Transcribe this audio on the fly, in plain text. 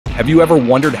Have you ever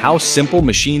wondered how simple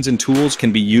machines and tools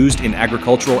can be used in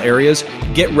agricultural areas?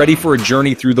 Get ready for a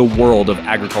journey through the world of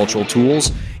agricultural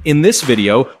tools. In this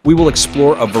video, we will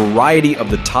explore a variety of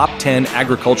the top 10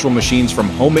 agricultural machines, from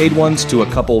homemade ones to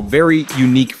a couple very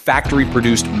unique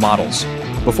factory-produced models.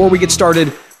 Before we get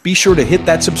started, be sure to hit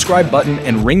that subscribe button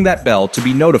and ring that bell to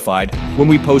be notified when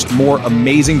we post more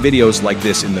amazing videos like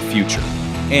this in the future.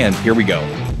 And here we go.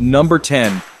 Number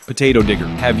 10. Potato digger.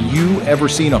 Have you ever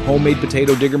seen a homemade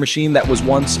potato digger machine that was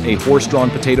once a horse-drawn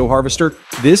potato harvester?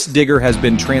 This digger has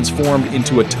been transformed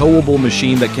into a towable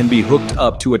machine that can be hooked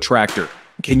up to a tractor.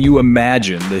 Can you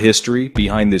imagine the history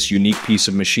behind this unique piece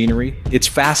of machinery? It's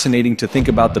fascinating to think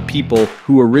about the people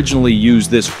who originally used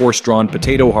this horse-drawn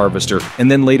potato harvester and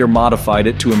then later modified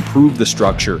it to improve the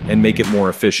structure and make it more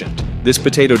efficient. This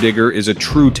potato digger is a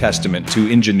true testament to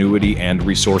ingenuity and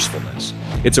resourcefulness.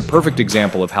 It's a perfect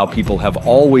example of how people have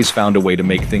always found a way to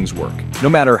make things work, no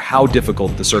matter how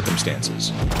difficult the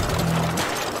circumstances.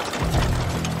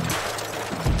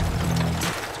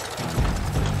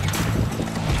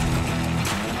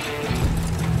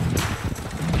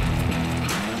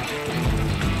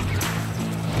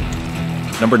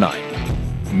 Number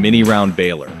 9. Mini round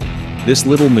baler. This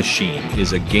little machine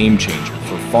is a game changer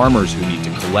for farmers who need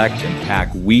to collect and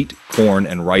pack wheat, corn,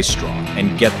 and rice straw.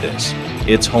 And get this,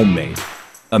 it's homemade.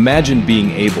 Imagine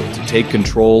being able to take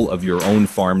control of your own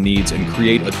farm needs and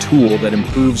create a tool that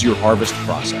improves your harvest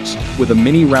process. With a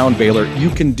mini round baler, you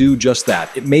can do just that.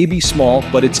 It may be small,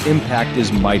 but its impact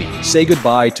is mighty. Say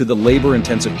goodbye to the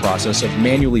labor-intensive process of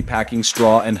manually packing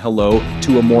straw and hello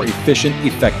to a more efficient,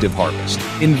 effective harvest.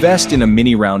 Invest in a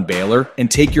mini round baler and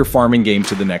take your farming game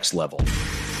to the next level.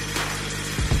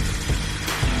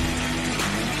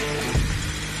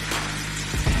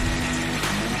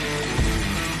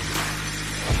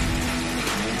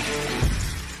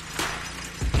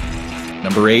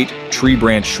 Number 8. Tree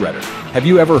branch shredder. Have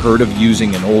you ever heard of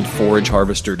using an old forage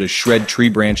harvester to shred tree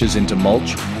branches into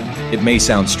mulch? It may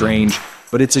sound strange,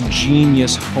 but it's a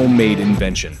genius homemade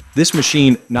invention. This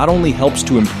machine not only helps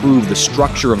to improve the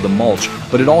structure of the mulch,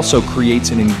 but it also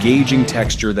creates an engaging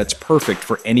texture that's perfect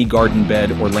for any garden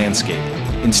bed or landscape.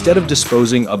 Instead of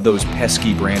disposing of those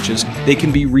pesky branches, they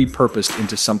can be repurposed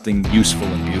into something useful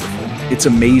and beautiful. It's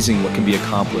amazing what can be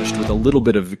accomplished with a little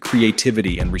bit of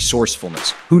creativity and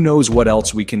resourcefulness. Who knows what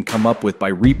else we can come up with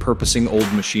by repurposing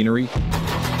old machinery?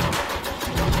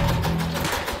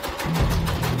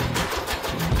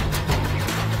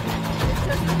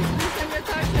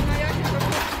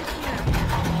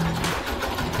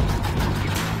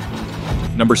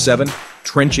 Number 7.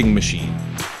 Trenching machine.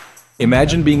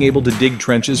 Imagine being able to dig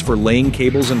trenches for laying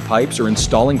cables and pipes or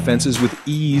installing fences with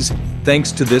ease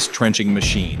thanks to this trenching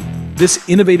machine. This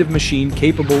innovative machine,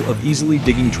 capable of easily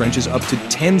digging trenches up to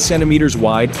 10 centimeters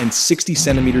wide and 60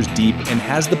 centimeters deep, and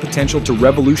has the potential to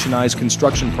revolutionize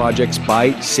construction projects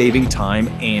by saving time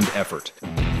and effort.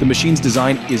 The machine's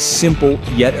design is simple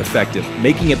yet effective,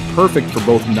 making it perfect for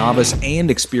both novice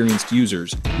and experienced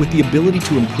users. With the ability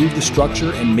to improve the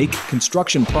structure and make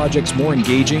construction projects more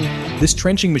engaging, this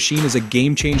trenching machine is a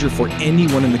game changer for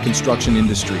anyone in the construction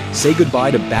industry. Say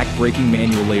goodbye to back-breaking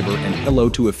manual labor and hello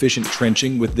to efficient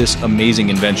trenching with this amazing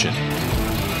invention.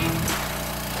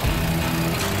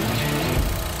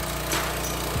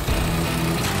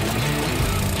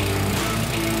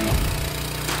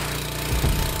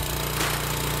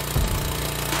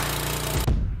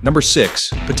 Number 6.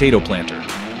 Potato planter.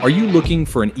 Are you looking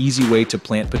for an easy way to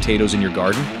plant potatoes in your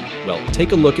garden? Well,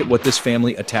 take a look at what this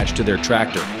family attached to their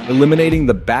tractor, eliminating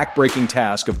the back-breaking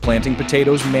task of planting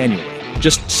potatoes manually.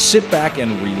 Just sit back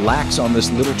and relax on this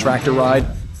little tractor ride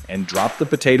and drop the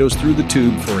potatoes through the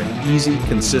tube for an easy,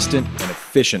 consistent, and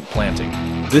efficient planting.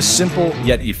 This simple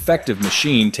yet effective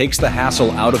machine takes the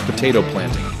hassle out of potato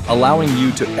planting, allowing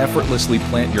you to effortlessly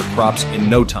plant your crops in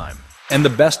no time. And the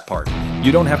best part,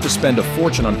 you don't have to spend a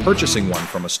fortune on purchasing one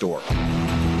from a store.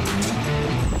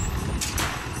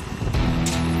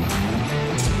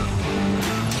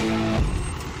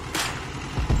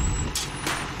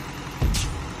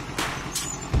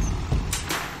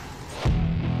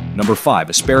 Number 5.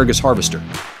 Asparagus harvester.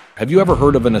 Have you ever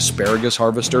heard of an asparagus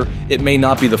harvester? It may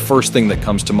not be the first thing that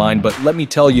comes to mind, but let me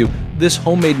tell you, this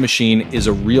homemade machine is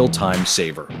a real-time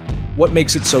saver. What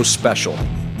makes it so special?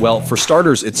 Well, for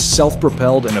starters, it's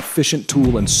self-propelled, an efficient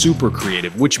tool, and super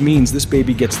creative, which means this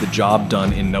baby gets the job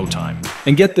done in no time.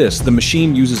 And get this, the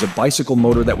machine uses a bicycle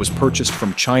motor that was purchased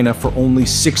from China for only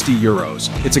 60 euros.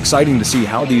 It's exciting to see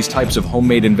how these types of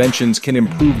homemade inventions can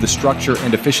improve the structure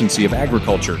and efficiency of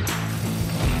agriculture.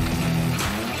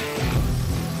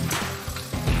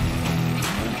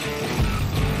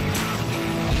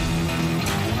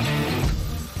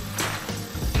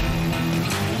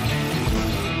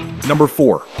 Number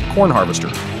 4, corn harvester.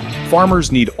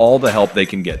 Farmers need all the help they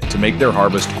can get to make their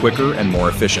harvest quicker and more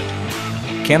efficient.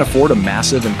 Can't afford a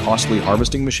massive and costly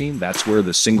harvesting machine? That's where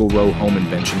the single-row home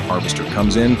invention harvester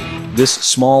comes in. This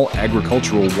small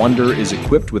agricultural wonder is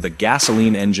equipped with a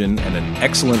gasoline engine and an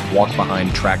excellent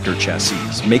walk-behind tractor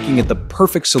chassis, making it the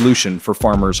perfect solution for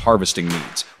farmers' harvesting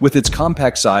needs. With its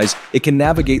compact size, it can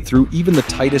navigate through even the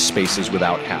tightest spaces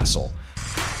without hassle.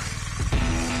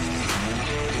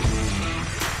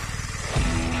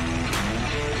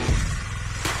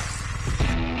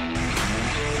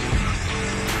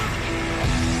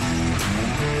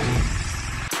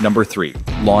 Number 3,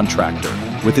 lawn tractor.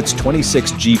 With its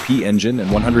 26 GP engine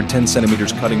and 110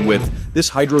 centimeters cutting width, this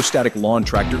hydrostatic lawn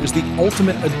tractor is the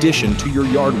ultimate addition to your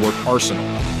yard work arsenal.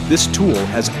 This tool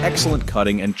has excellent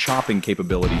cutting and chopping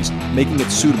capabilities, making it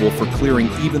suitable for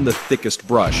clearing even the thickest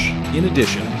brush. In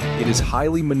addition, it is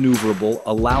highly maneuverable,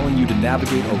 allowing you to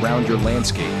navigate around your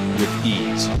landscape with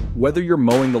ease. Whether you're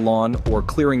mowing the lawn or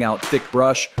clearing out thick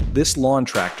brush, this lawn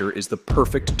tractor is the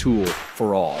perfect tool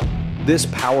for all. This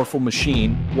powerful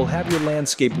machine will have your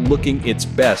landscape looking its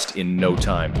best in no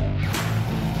time.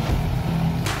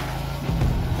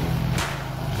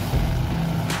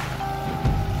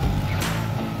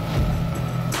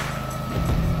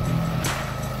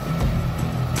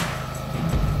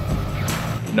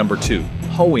 Number 2,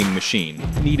 hoeing machine.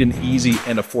 Need an easy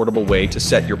and affordable way to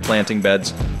set your planting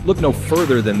beds? Look no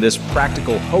further than this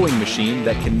practical hoeing machine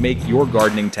that can make your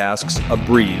gardening tasks a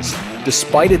breeze.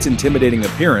 Despite its intimidating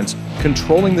appearance,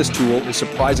 controlling this tool is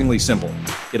surprisingly simple.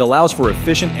 It allows for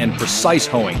efficient and precise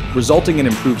hoeing, resulting in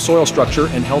improved soil structure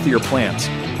and healthier plants.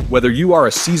 Whether you are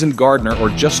a seasoned gardener or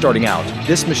just starting out,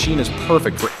 this machine is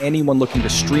perfect for anyone looking to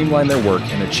streamline their work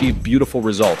and achieve beautiful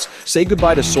results. Say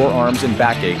goodbye to sore arms and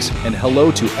backaches, and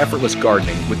hello to effortless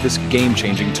gardening with this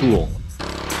game-changing tool.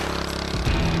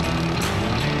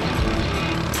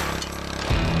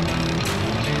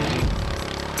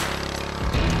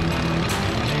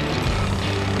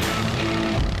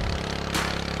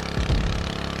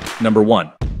 Number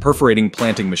 1, perforating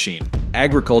planting machine.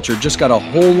 Agriculture just got a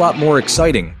whole lot more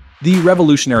exciting. The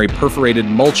revolutionary perforated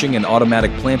mulching and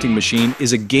automatic planting machine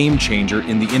is a game changer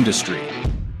in the industry.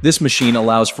 This machine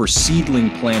allows for seedling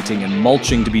planting and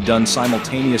mulching to be done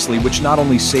simultaneously, which not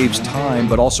only saves time,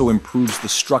 but also improves the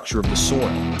structure of the soil.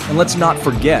 And let's not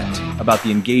forget about the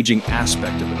engaging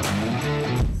aspect of it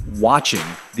all. Watching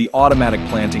the automatic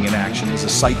planting in action is a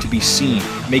sight to be seen,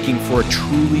 making for a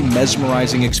truly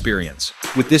mesmerizing experience.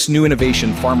 With this new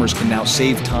innovation, farmers can now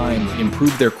save time,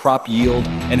 improve their crop yield,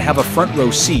 and have a front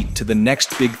row seat to the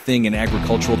next big thing in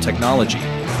agricultural technology.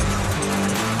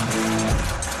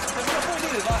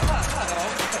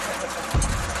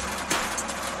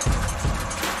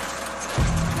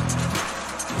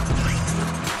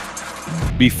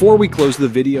 Before we close the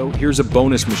video, here's a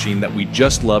bonus machine that we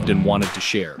just loved and wanted to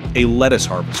share: a lettuce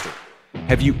harvester.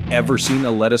 Have you ever seen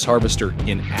a lettuce harvester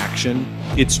in action?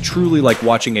 It's truly like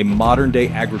watching a modern-day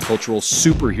agricultural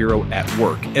superhero at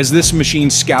work. As this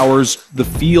machine scours the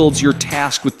fields, you're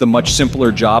tasked with the much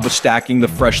simpler job of stacking the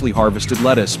freshly harvested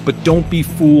lettuce. But don't be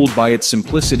fooled by its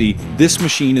simplicity. This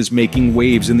machine is making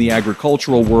waves in the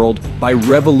agricultural world by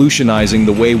revolutionizing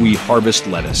the way we harvest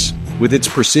lettuce. With its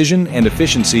precision and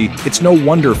efficiency, it's no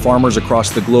wonder farmers across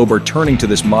the globe are turning to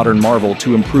this modern marvel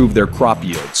to improve their crop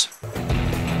yields.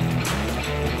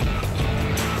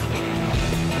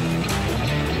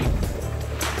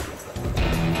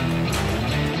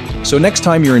 So next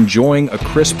time you're enjoying a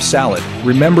crisp salad,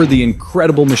 remember the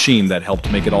incredible machine that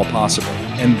helped make it all possible.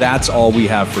 And that's all we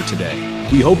have for today.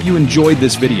 We hope you enjoyed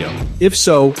this video. If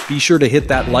so, be sure to hit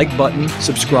that like button,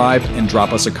 subscribe, and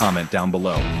drop us a comment down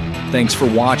below. Thanks for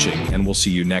watching, and we'll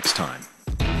see you next time.